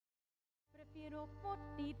Prefiero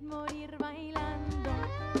morir bailando.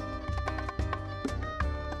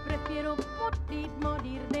 Prefiero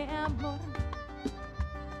morir de amor.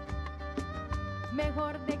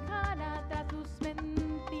 Mejor dejar atrás tus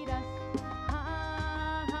mentiras.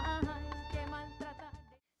 Que maltratar.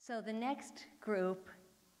 So the next group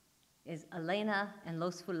is Elena and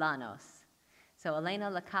Los Fulanos. So Elena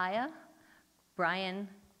Lacaya, Brian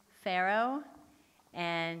Farrow,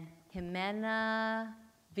 and Jimena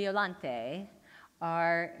Violante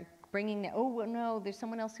are bringing, oh no, there's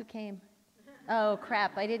someone else who came. Oh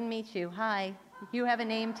crap, I didn't meet you. Hi, you have a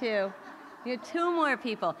name too. You have two more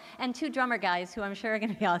people, and two drummer guys who I'm sure are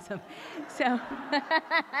gonna be awesome. So,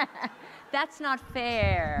 that's not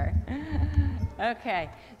fair.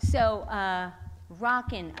 Okay, so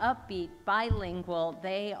rockin', upbeat, bilingual,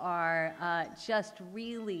 they are just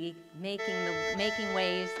really making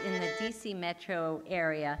waves in the DC metro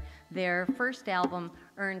area. Their first album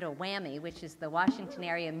earned a Whammy, which is the Washington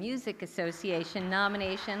Area Music Association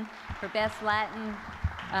nomination for Best Latin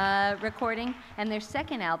recording, and their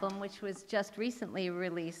second album, which was just recently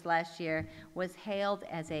released last year, was hailed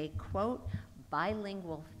as a, quote,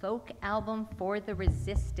 bilingual folk album for the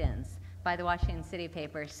resistance by the Washington City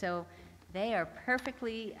paper. So they are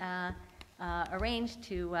perfectly arranged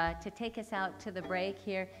to take us out to the break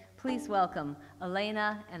here. Please welcome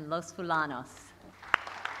Elena and Los Fulanos.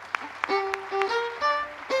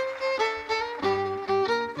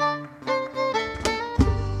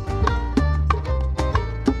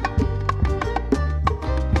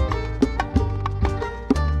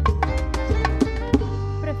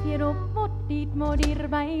 Prefiero morir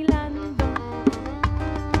bailando.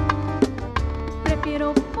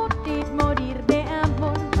 Prefiero morir de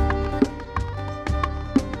amor.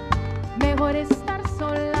 Mejor estar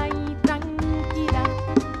sola y tranquila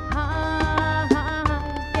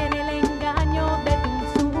en el engaño de tu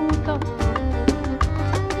sudor.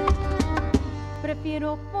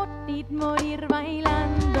 Prefiero morir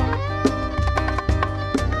bailando.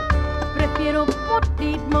 Prefiero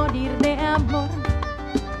morir de amor.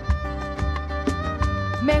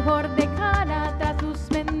 Mejor dejar atrás tus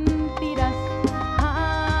mentiras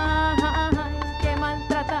que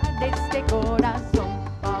maltrata de este corazón.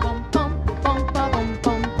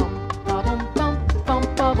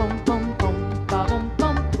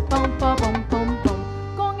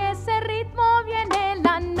 Con ese ritmo viene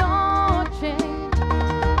la noche,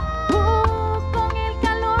 con el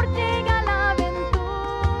calor llega la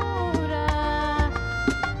aventura.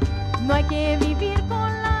 No hay que vivir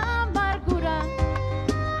con la amargura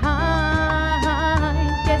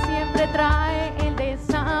que siempre trae el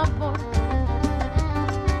desamor.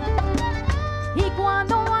 Y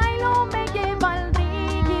cuando bailo me lleva el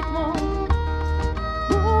ritmo,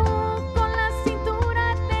 con la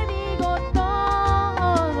cintura te digo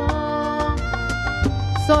todo.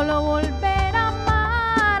 Solo volver a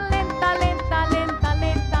amar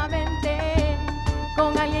lentamente,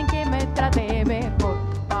 con alguien que me trate mejor.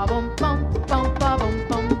 Pa bom pom pom pa bom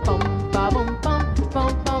pom pom pa bom pom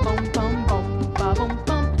pom pa bom pom pom pa bom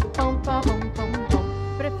pom pom pa bom pom pom.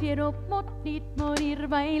 Prefiero morir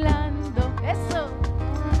bailando. Eso.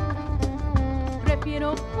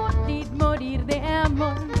 Prefiero morir de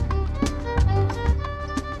amor.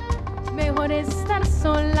 Mejor estar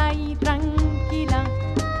sola y tranquila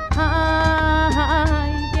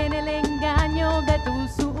que en el engaño de tu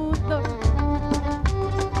sudor.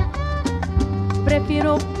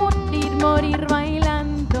 Prefiero morir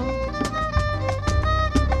bailando.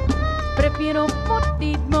 Prefiero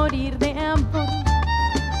morir de amor.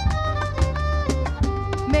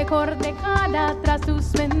 Mejor dejar atrás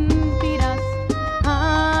tus mentiras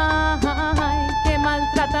que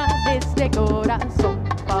maltrata de este corazón.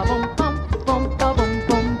 Pa bom pom pom pa bom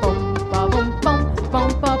pom pom pa bom pom pom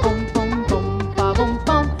pa bom pom pom pa bom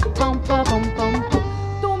pom pom pa bom pom pom.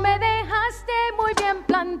 Tú me dejaste muy bien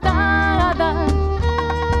plantada.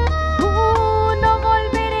 No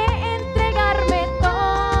volveré a entregarme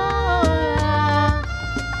toda.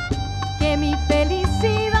 Que mi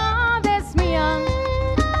felicidad es mía.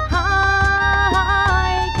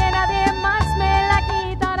 Que nadie más me la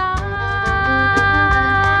quitará.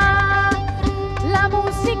 La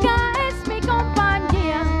música es mi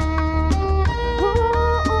compañía.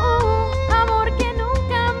 Amor que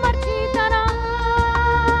nunca marchitará.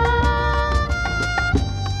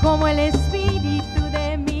 Como el espíritu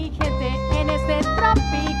de mi gente en este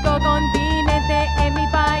trópico continente, en mi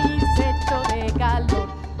país hecho de calor.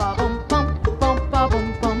 Pa bom pom pom pa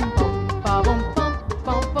bom pom pom pa bom pom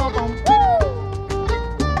pom pa bom.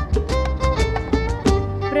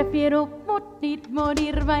 Prefiero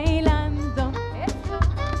morir bailando. Eso.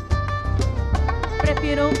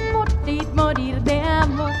 Prefiero morir ti morir de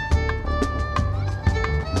amor.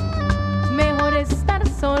 Mejor estar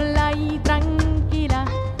sola y tranquila,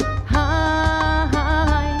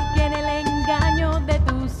 ay, que en el engaño de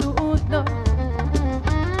tu sudor.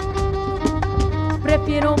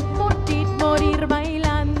 Prefiero por ti morir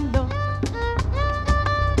bailando.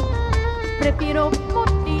 Prefiero por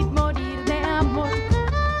ti morir de amor.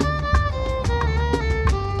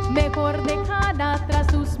 Mejor dejar atrás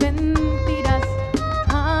tus mentiras.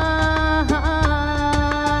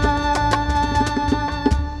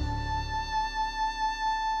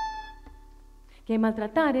 Que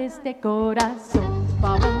maltratar este corazón.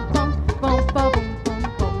 Pa, bum, pum, pum, pa, bum, pum,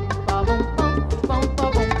 pum, pa, bum, pum, pum,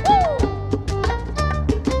 pa, bum.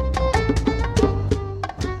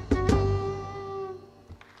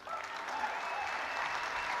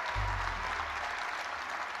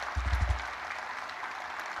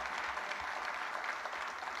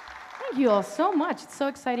 Thank you all so much. It's so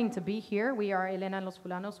exciting to be here. We are Elena and Los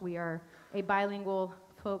Fulanos. We are a bilingual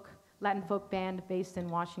Latin folk band based in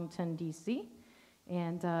Washington, D.C.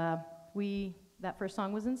 And that first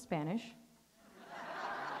song was in Spanish.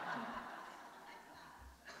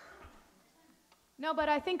 No, but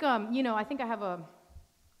I think, I think I have a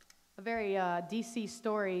very DC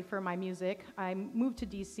story for my music. I moved to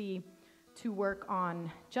DC to work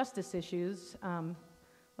on justice issues,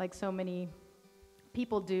 like so many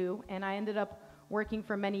people do, and I ended up working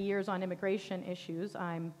for many years on immigration issues.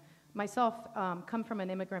 I'm myself come from an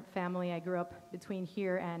immigrant family. I grew up between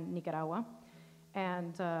here and Nicaragua,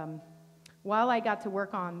 and while I got to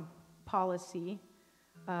work on policy,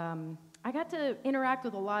 I got to interact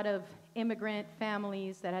with a lot of immigrant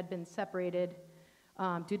families that had been separated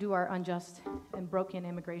due to our unjust and broken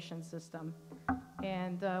immigration system.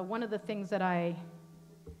 And one of the things that I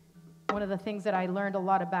learned a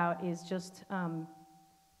lot about is just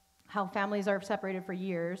how families are separated for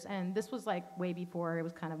years, and this was like way before it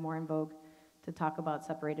was kind of more in vogue to talk about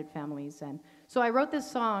separated families. And so I wrote this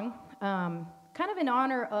song kind of in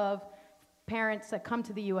honor of parents that come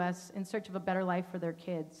to the US in search of a better life for their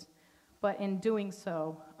kids, but in doing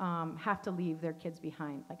so have to leave their kids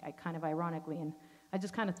behind, like I kind of ironically, and I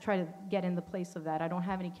just kind of try to get in the place of that. I don't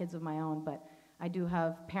have any kids of my own, but I do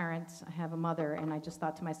have parents, I have a mother, and I just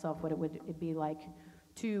thought to myself what it would be like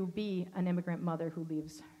to be an immigrant mother who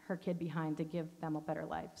leaves her kid behind to give them a better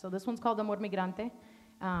life. So this one's called Amor Migrante,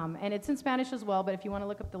 and it's in Spanish as well, but if you want to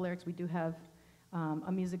look up the lyrics, we do have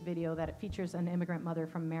a music video that it features an immigrant mother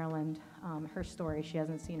from Maryland, her story. She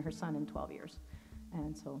hasn't seen her son in 12 years.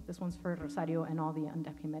 And so this one's for Rosario and all the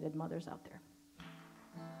undocumented mothers out there.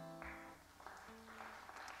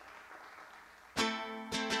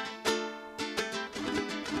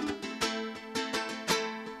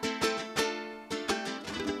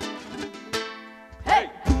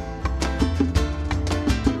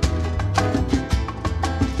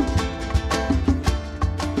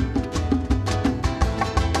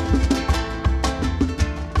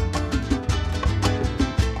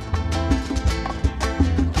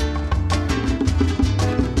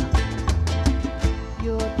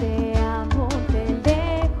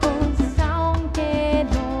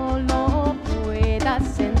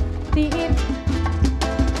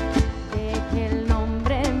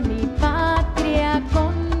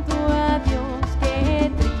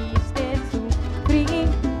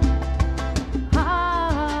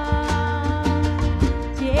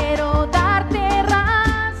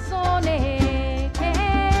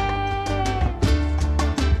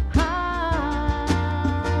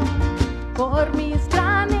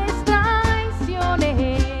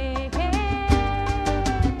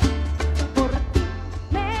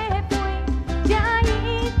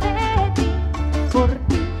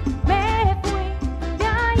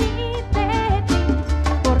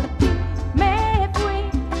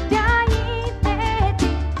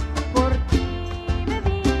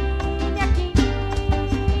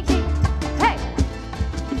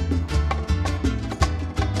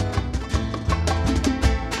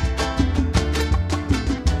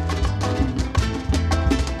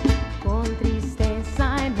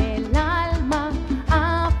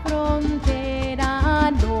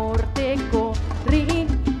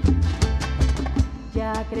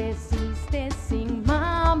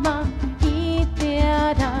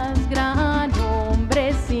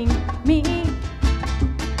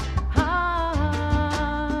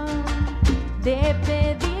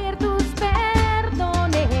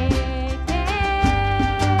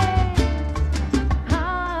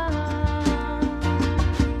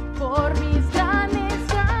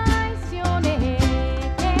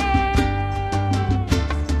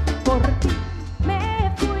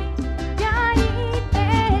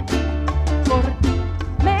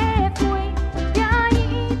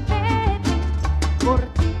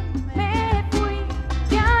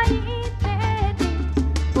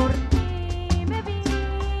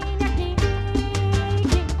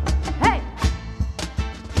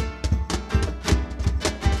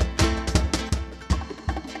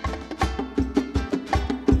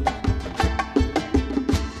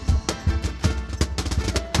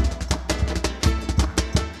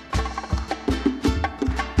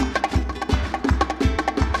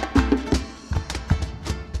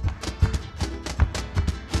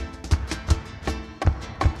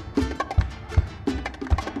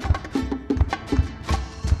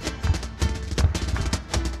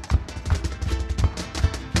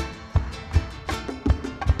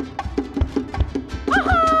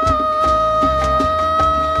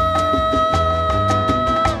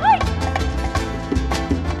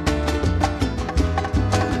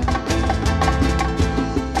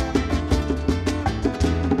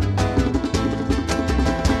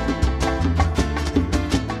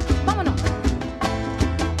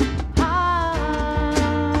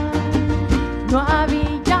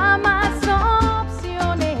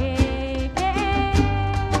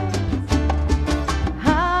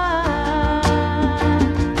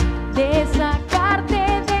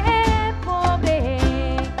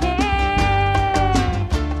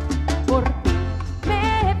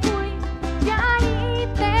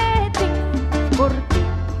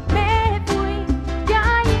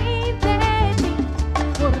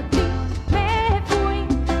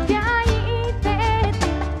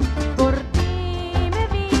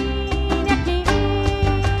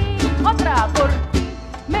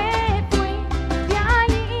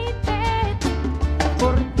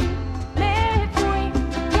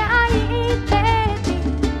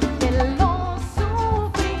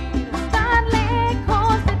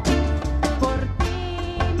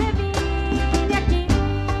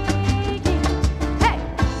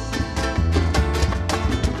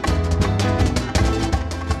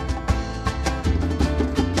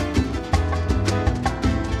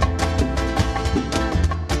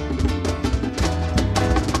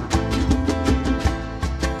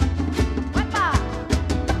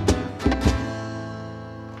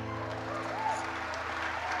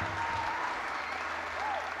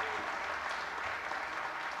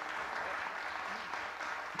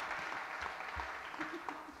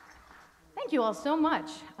 thank you all so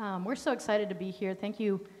much. We're so excited to be here. Thank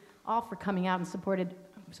you all for coming out and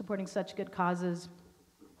supporting such good causes.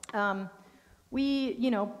 Part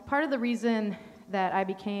of the reason that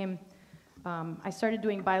I started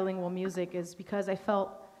doing bilingual music is because I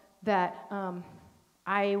felt that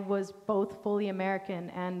I was both fully American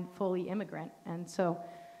and fully immigrant. And so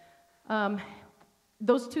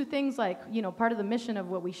those two things, part of the mission of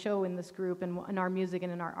what we show in this group and in our music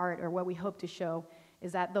and in our art, or what we hope to show,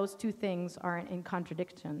 is that those two things aren't in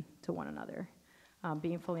contradiction to one another,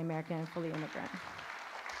 being fully American and fully immigrant.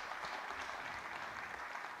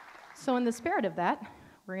 So in the spirit of that,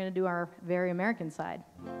 we're going to do our very American side.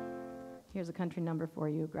 Here's a country number for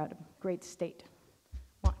you, great state.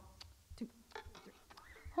 1, 2, 3.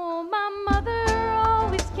 Oh, my mother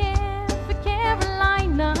always cared for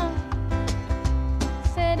Carolina.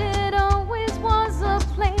 Said it always was a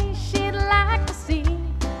place she'd like to see.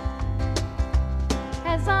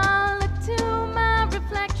 As I look to my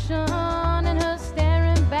reflection and her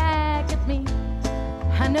staring back at me,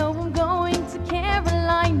 I know I'm going to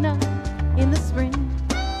Carolina in the spring.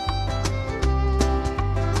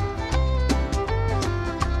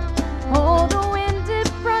 Oh, the wind,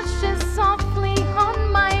 it brushes softly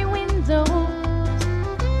on my window,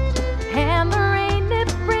 and the rain,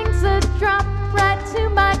 it brings a drop right to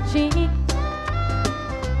my cheek.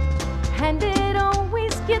 And it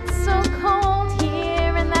always gets so cold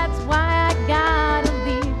here, and that's why I gotta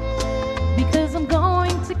leave, because I'm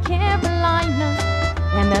going to Carolina,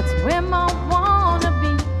 and that's where my wanna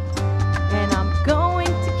be. And I'm going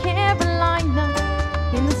to Carolina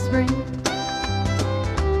in the spring.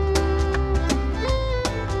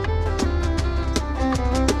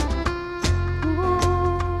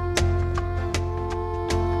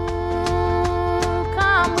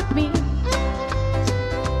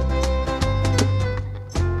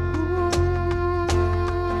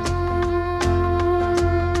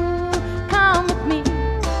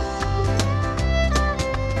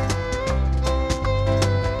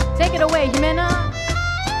 Take it away, Jimena.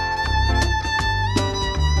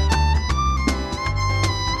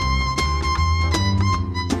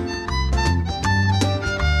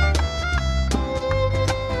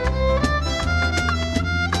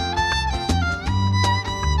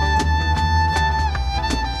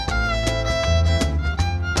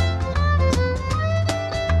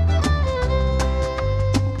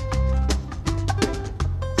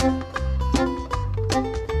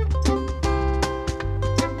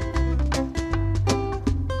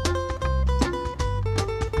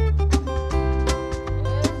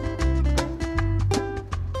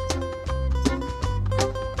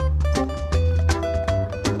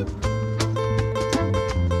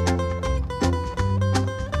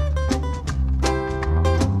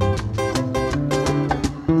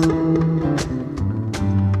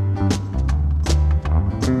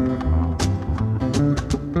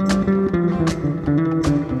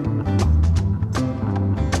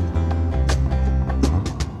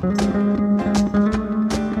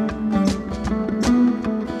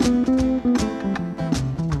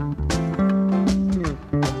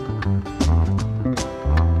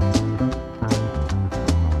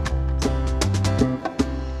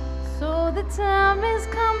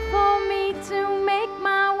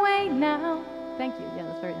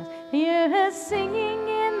 Singing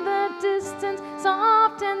in the distance,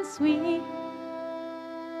 soft and sweet.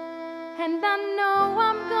 And I know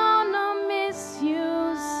I'm gonna miss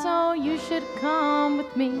you, so you should come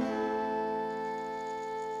with me.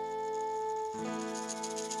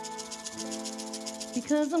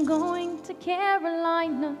 Because I'm going to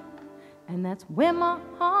Carolina, and that's where my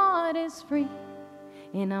heart is free.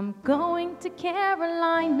 And I'm going to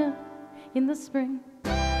Carolina in the spring.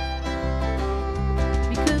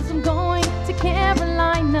 Because I'm going to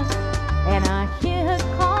Carolina, and I hear her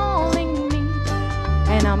calling me.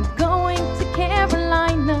 And I'm going to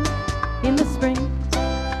Carolina in the spring.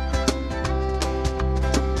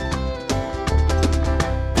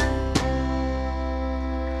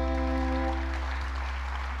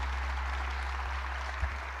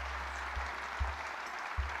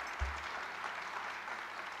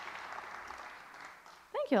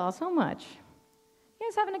 Thank you all so much. You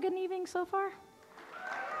guys having a good evening so far?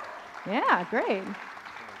 Yeah, great.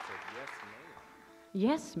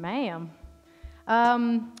 Yes, ma'am.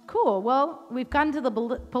 Cool. Well, we've gotten to the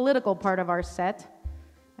political part of our set.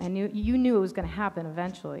 You knew it was going to happen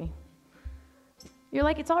eventually. You're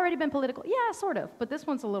like, it's already been political. Yeah, sort of, but this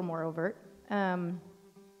one's a little more overt.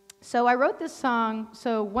 So I wrote this song.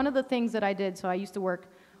 So one of the things that I did, so I used to work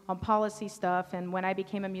on policy stuff, and when I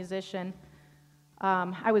became a musician,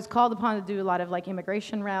 I was called upon to do a lot of like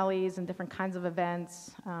immigration rallies and different kinds of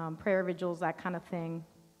events, prayer vigils, that kind of thing.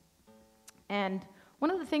 And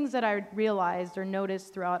one of the things that I realized or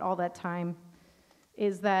noticed throughout all that time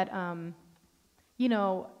is that, you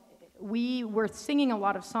know, we were singing a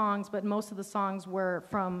lot of songs, but most of the songs were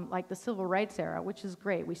from like the civil rights era, which is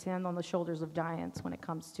great. We stand on the shoulders of giants when it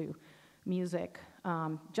comes to music,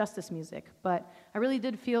 justice music. But I really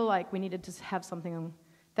did feel like we needed to have something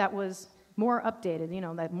that was more updated, you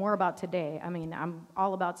know, that more about today. I mean, I'm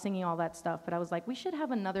all about singing all that stuff, but I was like, we should have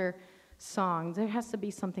another song. There has to be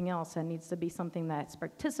something else. That needs to be something that's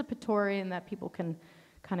participatory and that people can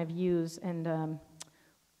kind of use. And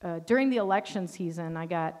during the election season, I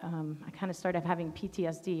kind of started having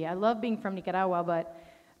PTSD. I love being from Nicaragua, but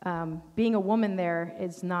being a woman there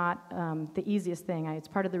is not the easiest thing. It's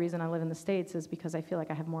part of the reason I live in the States is because I feel like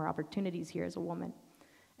I have more opportunities here as a woman.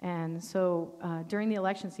 And so during the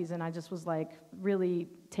election season, I just was like really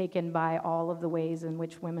taken by all of the ways in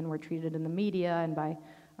which women were treated in the media and by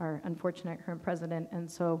our unfortunate current president. And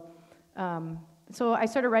so I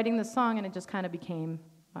started writing this song, and it just kind of became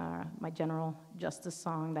my general justice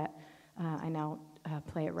song that I now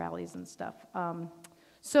play at rallies and stuff.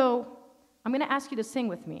 So I'm going to ask you to sing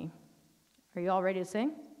with me. Are you all ready to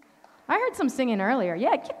sing? I heard some singing earlier.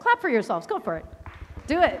 Yeah, clap for yourselves. Go for it.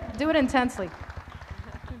 Do it intensely.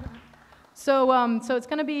 So it's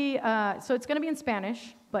going to be in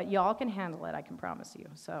Spanish, but y'all can handle it. I can promise you.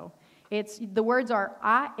 So the words are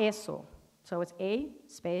a eso. So it's a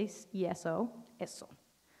space eso, eso.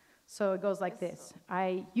 So it goes like this.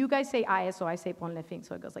 You guys say a eso, I say ponle fin.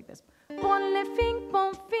 So it goes like this. Ponle fin,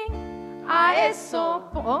 pon fin, a eso.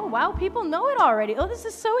 Oh, wow, people know it already. Oh, this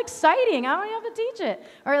is so exciting. I don't even have to teach it.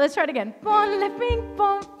 All right, let's try it again. Ponle fin,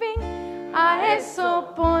 pon fin, a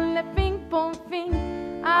eso, ponle fin, pon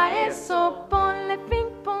fin, a eso, ponle fin,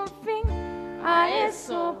 pon fin, a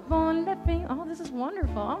eso, ponle fin. Oh, this is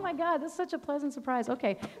wonderful. Oh my God, this is such a pleasant surprise.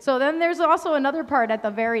 Okay, so then there's also another part at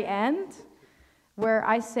the very end where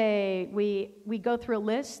I say, we go through a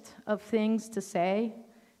list of things to say,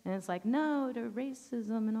 and it's like, no to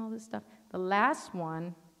racism and all this stuff. The last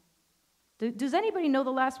one, does anybody know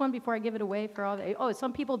the last one before I give it away for all the, oh,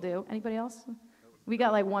 some people do. Anybody else? We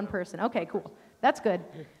got like one person. Okay, cool. That's good.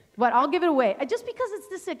 But I'll give it away. Just because it's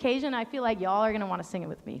this occasion, I feel like y'all are going to want to sing it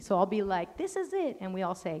with me. So I'll be like, this is it. And we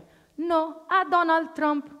all say, no a Donald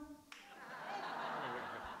Trump.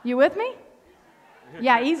 You with me?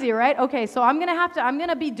 Yeah, easy, right? Okay, so I'm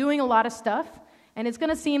gonna be doing a lot of stuff, and it's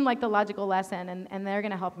gonna seem like the logical lesson, and they're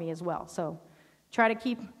gonna help me as well. So try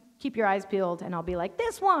to keep your eyes peeled, and I'll be like,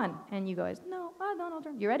 this one, and you guys, no, Donald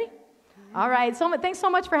Trump. You ready? All right, so thanks so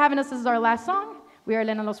much for having us. This is our last song. We are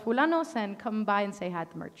Elena Los Fulanos, and come by and say hi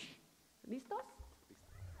at the merch. ¿Listos?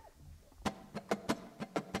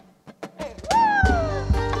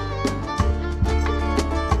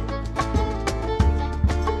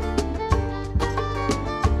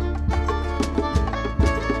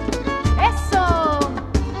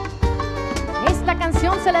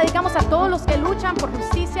 Se la dedicamos a todos los que luchan por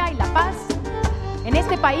justicia y la paz en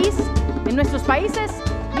este país, en nuestros países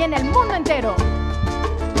y en el mundo entero.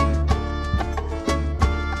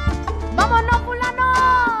 ¡Vámonos, fulano!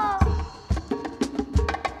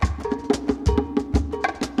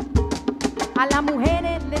 A las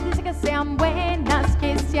mujeres les dice que sean buenas,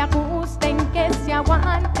 que se ajusten, que se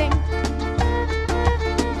aguanten.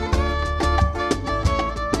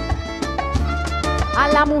 A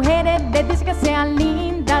las mujeres les dice que sean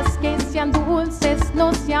lindas, que sean dulces,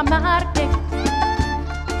 no se amarguen.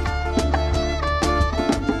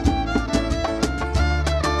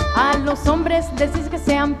 A los hombres les dice que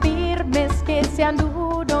sean firmes, que sean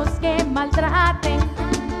duros, que maltraten.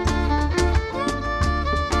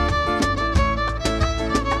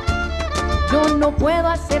 Yo no puedo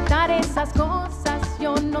aceptar esas cosas,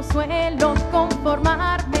 yo no suelo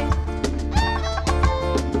conformarme.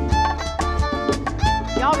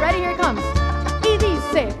 Y'all ready? Here it comes. Y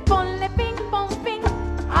dice, ponle fin, pon fin,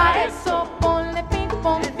 a eso, ponle fin,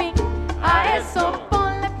 pon fin, a eso,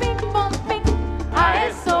 ponle fin, pon fin, a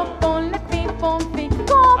eso, ponle fin, pon fin.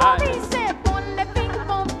 ¿Cómo dice? Ponle fin,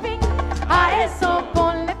 pon fin, a eso,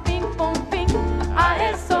 ponle fin, pon fin,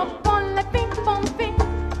 a eso, ponle fin, pon fin,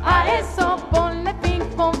 a eso, ponle fin,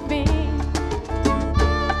 pon fin.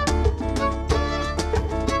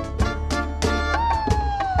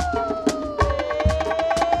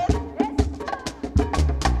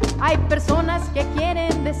 Hay personas que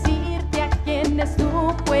quieren decirte a quienes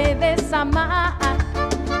tú puedes amar.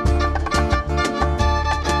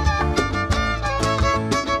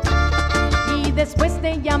 Y después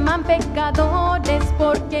te llaman pecadores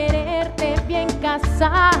por quererte bien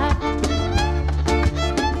casar.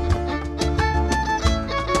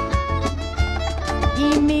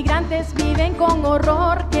 Inmigrantes viven con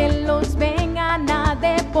horror que los vengan a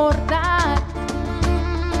deportar.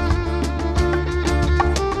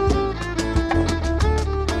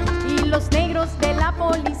 Y los negros de la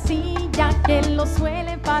policía que los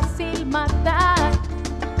suelen fácil matar.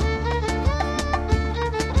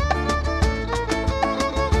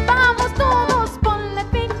 Vamos todos, ponle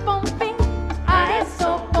ping pong ping a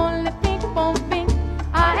eso, ponle ping pong ping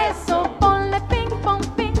a eso, ponle ping pong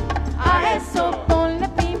ping a eso, ponle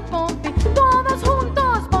ping pong ping. Todos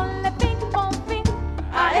juntos, ponle ping pong ping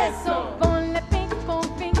a eso, ponle ping pong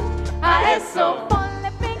ping a eso,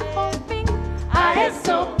 ponle ping pong ping a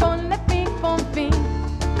eso, ponle ping pong ping.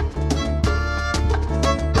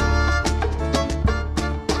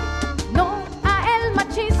 No a el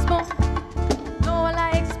machismo, no a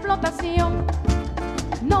la explotación,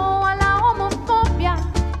 no a la homofobia,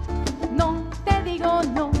 no te digo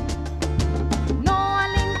no. No a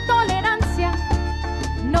la intolerancia,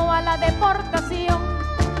 no a la deportación,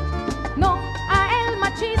 no a el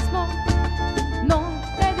machismo, no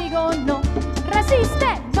te digo no.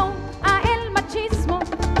 Resiste, no a el machismo,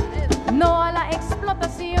 no a la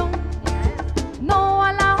explotación, no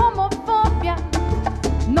a la homofobia,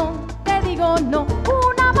 no te digo no.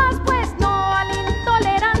 Una más pues, no a la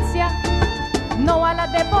intolerancia, no a la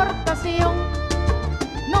deportación,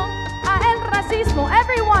 no a el racismo.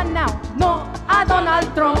 Everyone now, no a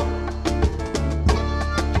Donald Trump.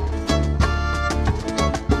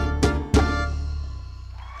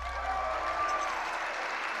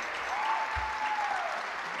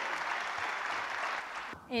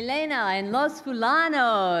 Elena and Los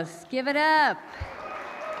Fulanos, give it up.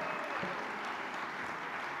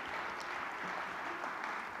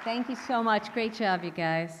 Thank you so much. Great job, you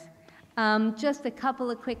guys. Just a couple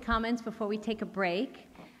of quick comments before we take a break.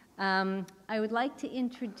 I would like to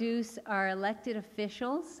introduce our elected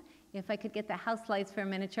officials. If I could get the house lights for a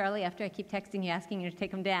minute, Charlie, after I keep texting you, asking you to take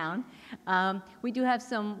them down. We do have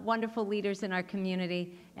some wonderful leaders in our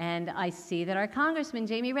community, and I see that our Congressman,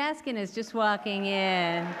 Jamie Raskin, is just walking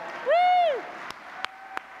in. Woo!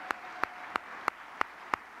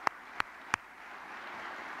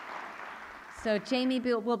 So Jamie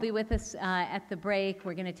will be with us at the break.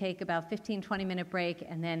 We're going to take about 15, 20-minute break,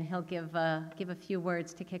 and then he'll give a few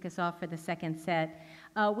words to kick us off for the second set.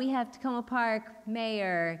 We have Tacoma Park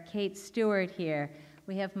Mayor Kate Stewart here.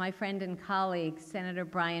 We have my friend and colleague, Senator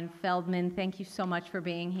Brian Feldman. Thank you so much for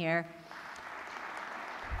being here.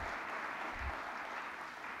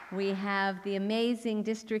 We have the amazing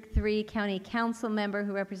District 3 County Council member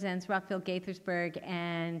who represents Rockville, Gaithersburg,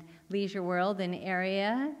 and Leisure World and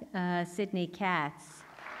area, Sydney Katz.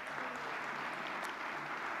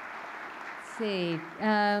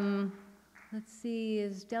 Let's see,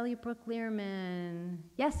 is Delia Brooke Learman?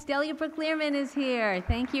 Yes, Delia Brooke Learman is here.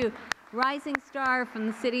 Thank you. Rising star from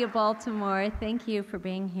the city of Baltimore. Thank you for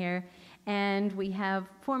being here. And we have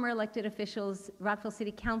former elected officials, Rockville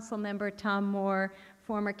City Council member Tom Moore,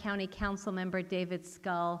 former County Council member David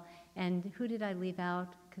Scull, and who did I leave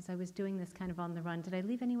out? Because I was doing this kind of on the run. Did I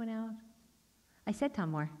leave anyone out? I said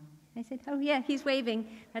Tom Moore. I said, oh yeah, he's waving.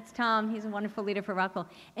 That's Tom. He's a wonderful leader for Rockville.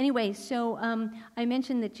 Anyway, so I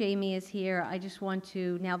mentioned that Jamie is here. I just want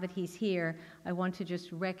to, now that he's here, I want to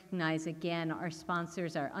just recognize again our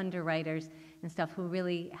sponsors, our underwriters and stuff who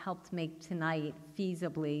really helped make tonight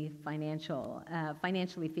financially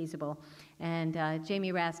feasible. And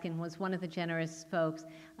Jamie Raskin was one of the generous folks.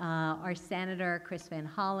 Our Senator Chris Van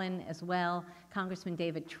Hollen as well, Congressman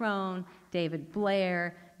David Trone, David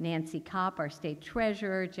Blair, Nancy Kopp, our state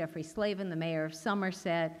treasurer, Jeffrey Slavin, the mayor of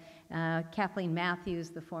Somerset, Kathleen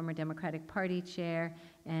Matthews, the former Democratic Party chair,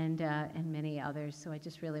 and many others. So I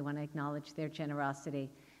just really want to acknowledge their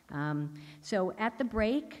generosity. So at the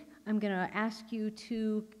break, I'm going to ask you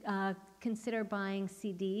to consider buying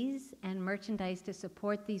CDs and merchandise to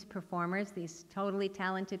support these performers, these totally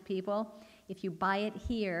talented people. If you buy it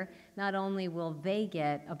here, not only will they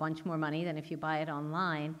get a bunch more money than if you buy it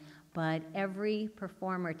online, but every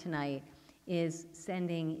performer tonight is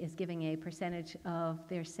giving a percentage of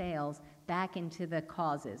their sales back into the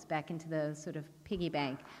causes, back into the sort of piggy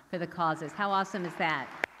bank for the causes. How awesome is that?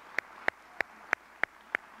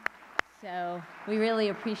 So we really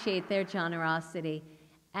appreciate their generosity,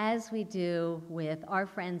 as we do with our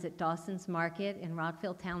friends at Dawson's Market in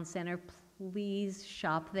Rockville Town Center. Please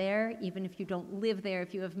shop there, even if you don't live there,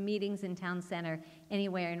 if you have meetings in Town Center,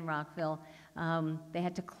 anywhere in Rockville. they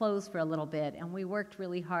had to close for a little bit, and we worked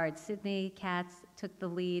really hard. Sydney Katz took the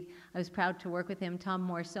lead. I was proud to work with him. Tom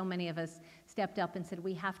Moore, so many of us stepped up and said,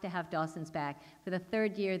 we have to have Dawson's back. For the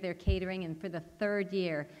third year, they're catering, and for the third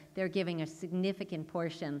year, they're giving a significant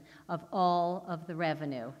portion of all of the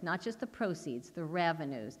revenue, not just the proceeds, the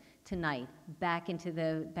revenues tonight, back into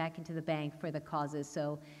the bank for the causes.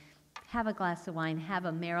 So have a glass of wine, have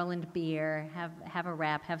a Maryland beer, have a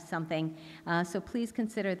wrap, have something. So please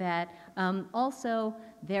consider that. Also,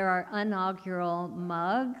 there are inaugural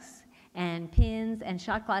mugs and pins and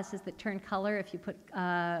shot glasses that turn color if you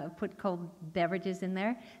put cold beverages in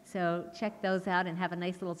there. So check those out and have a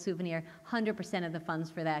nice little souvenir. 100% of the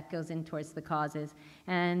funds for that goes in towards the causes.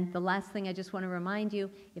 And the last thing I just want to remind you,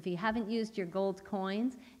 if you haven't used your gold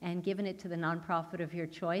coins and given it to the nonprofit of your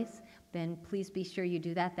choice, then please be sure you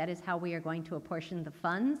do that. That is how we are going to apportion the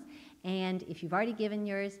funds. And if you've already given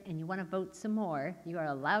yours and you want to vote some more, you are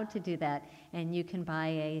allowed to do that, and you can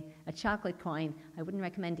buy a chocolate coin. I wouldn't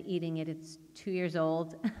recommend eating it. It's 2 years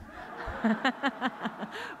old.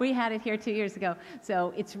 We had it here 2 years ago.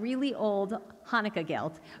 So it's really old Hanukkah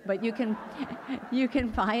gelt, but you can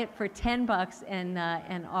buy it for $10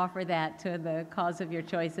 and offer that to the cause of your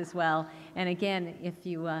choice as well. And again, if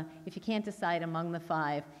you can't decide among the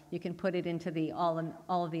 5, you can put it into the all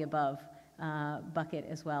of the above bucket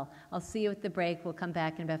as well. I'll see you at the break. We'll come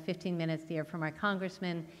back in about 15 minutes to hear from our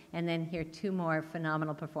congressman and then hear 2 more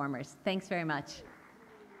phenomenal performers. Thanks very much.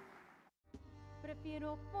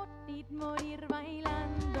 Prefiero por ti morir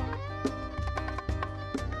bailando.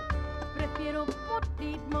 Prefiero por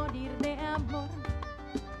ti morir de amor.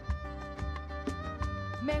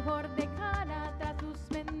 Mejor dejar atrás tus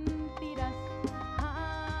mentiras